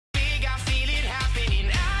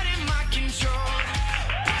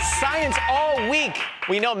science all week.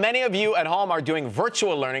 We know many of you at home are doing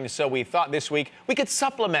virtual learning, so we thought this week we could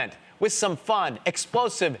supplement with some fun,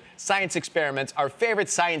 explosive science experiments. Our favorite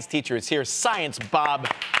science teacher is here, Science Bob.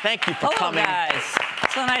 Thank you for coming. Hello, guys.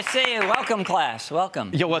 So nice to see you. Welcome, class. Welcome.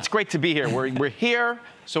 Yeah, well, it's great to be here. We're here.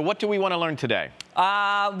 So what do we want to learn today?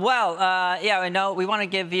 Yeah, I know we want to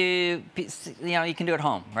give you, you can do at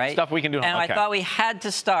home, right? Stuff we can do at home, And okay. I thought we had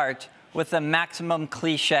to start with the maximum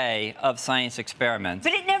cliche of science experiments.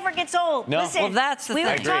 But it never gets old. No. Listen, Well, that's the we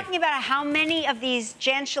thing. were talking about how many of these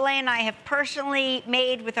Jan Chalet and I have personally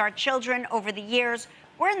made with our children over the years.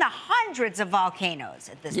 We're in the hundreds of volcanoes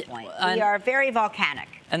at this point. We are very volcanic.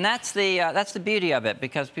 And that's the beauty of it,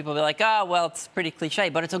 because people be like, oh, well, it's pretty cliche,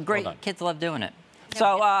 but it's a great, kids love doing it.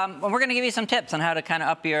 So we're going to give you some tips on how to kind of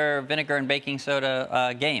up your vinegar and baking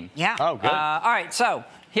soda game. Yeah. Oh, good. All right, so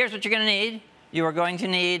here's what you're going to need. You are going to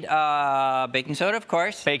need baking soda, of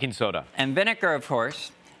course. Baking soda. And vinegar, of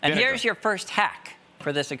course. And Vinegar. here's your first hack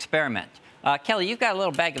for this experiment. Kelly, you've got a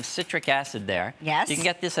little bag of citric acid there. Yes. You can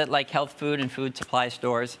get this at like health food and food supply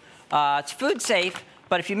stores. It's food safe,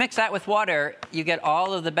 but if you mix that with water, you get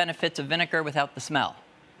all of the benefits of vinegar without the smell.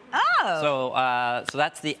 Oh. So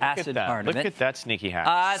that's the acid part of it. Look at that sneaky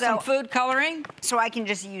hack. Some food coloring. So I can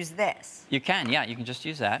just use this. You can, yeah, you can just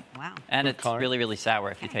use that. Wow. And Food it's coloring. really, really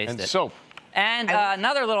sour if you taste And it. soap. And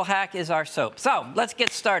another little hack is our soap. So let's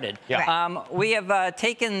get started. Yeah. We have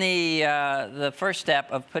taken the first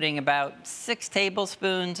step of putting about 6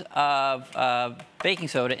 tablespoons of baking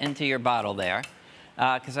soda into your bottle there,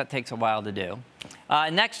 because that takes a while to do.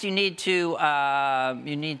 Next, you need to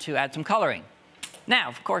add some coloring. Now,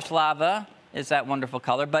 of course, lava is that wonderful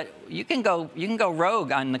color, but you can go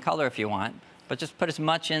rogue on the color if you want. But just put as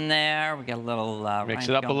much in there. We get a little Mix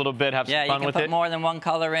it up a little bit. Have some fun with it. Yeah, you can put more than one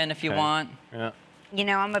color in if you want. Yeah. You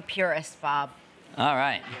know, I'm a purist, Bob. All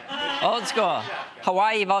right. Old school.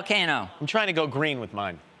 Hawaii volcano. I'm trying to go green with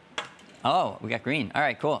mine. Oh, we got green. All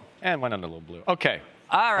right, cool. And went on a little blue. Okay.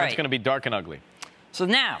 All right. It's going to be dark and ugly. So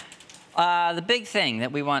now, the big thing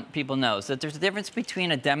that we want people to know is that there's a difference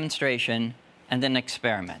between a demonstration and an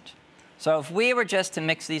experiment. So if we were just to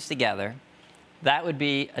mix these together, that would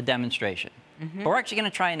be a demonstration. But we're actually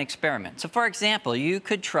going to try an experiment. So for example, you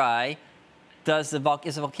could try, is the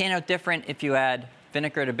volcano different if you add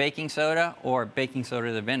vinegar to baking soda or baking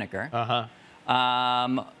soda to vinegar?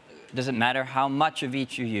 Does it matter how much of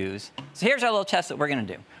each you use? So here's our little test that we're going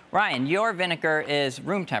to do. Ryan, your vinegar is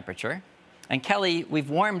room temperature. And Kelly,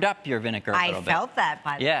 we've warmed up your vinegar a little bit. I felt that,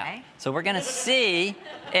 by the way. So we're going to see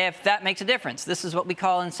if that makes a difference. This is what we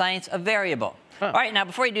call in science a variable. All right, now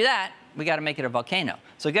before you do that, we got to make it a volcano.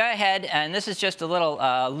 So go ahead, and this is just a little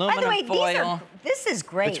aluminum By the way, foil. this is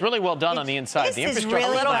great. It's really well done on the inside. This The is infrastructure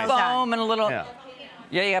really a little well done. foam and a little. Yeah.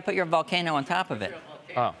 Yeah, you got to put your volcano on top of it.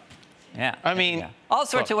 Oh. Yeah. I mean, all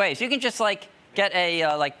sorts of ways. You can just like get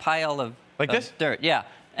a pile of this dirt. Yeah.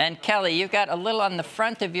 And Kelly, you've got a little on the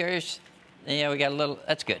front of yours. Yeah, we got a little.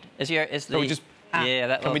 That's good. Yeah,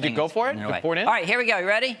 that. Can we just go for it? Pour it in? All right, here we go. You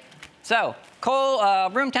ready? So,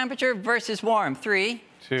 cold room temperature versus warm. 3,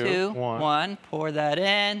 2, 1. Pour that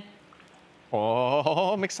in.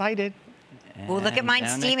 Oh, I'm excited. Oh, look at mine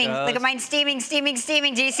steaming. Look at mine steaming, steaming,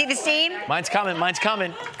 steaming. Do you see the steam? Mine's coming. Mine's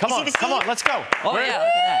coming. Come on. see the Come on. steam? Let's go. Oh, yeah, look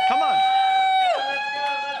at that. Come on.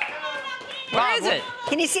 Where is it?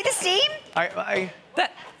 Can you see the steam?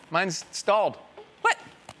 Mine's stalled. What?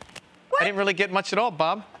 I didn't really get much at all,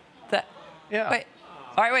 Bob. Yeah. Wait.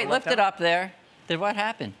 All right, wait. Lift it up there. What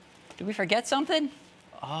happened? Did we forget something?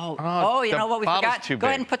 Oh, you know what we forgot? Go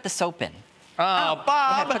ahead and put the soap in. Oh,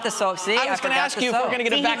 Bob. Put the soap. See, I was going to ask you if we're going to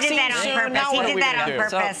get a vaccine soon. Now what are we going to do?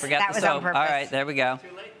 That was on purpose. All right, there we go.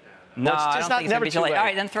 No, I don't think it's going to be too late. All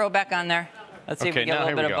right, then throw it back on there. Let's see if we get a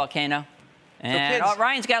little bit of volcano. And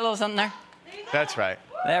Ryan's got a little something there. That's right.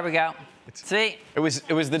 There we go. See? It was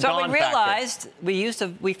the dawn factor. So we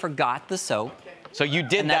realized we forgot the soap. So you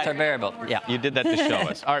did that. And that's our variable. Yeah. You did that to show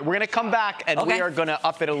us. All right, we're going to come back, and we are going to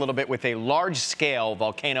up it a little bit with a large-scale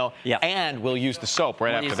volcano, and we'll use the soap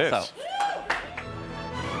right after this.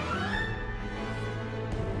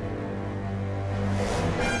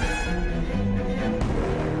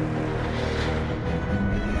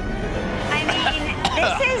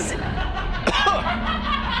 This is...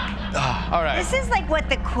 All right. This is like what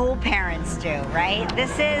the cool parents do, right?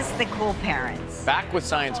 This is the cool parents. Back with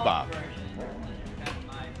Science Bob.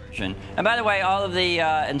 And by the way, all of the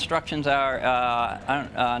instructions are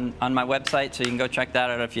on my website, so you can go check that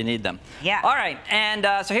out if you need them. Yeah. All right, and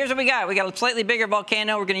so here's what we got. We got a slightly bigger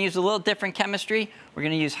volcano. We're going to use a little different chemistry. We're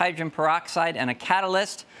going to use hydrogen peroxide and a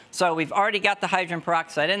catalyst. So we've already got the hydrogen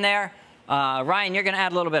peroxide in there. Ryan, you're going to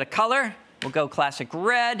add a little bit of color. We'll go classic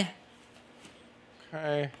red.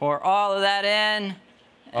 Okay. Pour all of that in.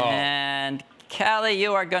 Oh. And Callie,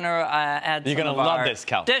 you are going to add You're some gonna of love our this,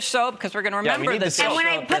 Cal. dish soap because we're going to remember need the the dish soap. And when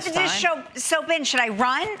I soap put this the dish time. soap in, should I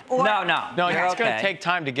run? Or? No, no. No, you're it's going okay. to take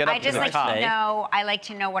time to get up I to just the like top. to know. I like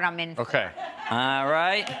to know what I'm in for. Okay. All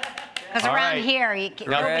right. Because All around right. here,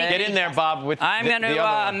 Now, Ready? get in there, Bob, with I'm going the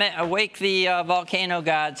other one. to wake the volcano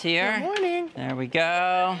gods here. Good morning. There we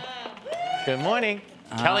go. Good morning.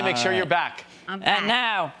 Kelly, make sure you're back. I'm back. And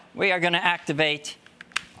now we are going to activate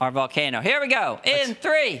our volcano. Here we go. In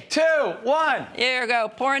 3, 2, 1. here we go.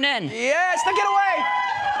 Pouring in. Yes, now get away.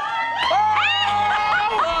 Oh!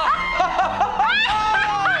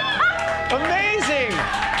 Amazing.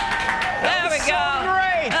 There we so go.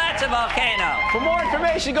 great. That's a volcano. For more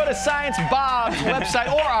information, go to Science Bob's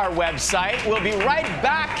website or our website. We'll be right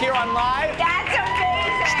back here on Live. That's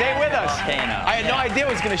amazing. Stay with us. Volcano. I had no idea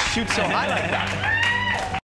it was going to shoot so high like that.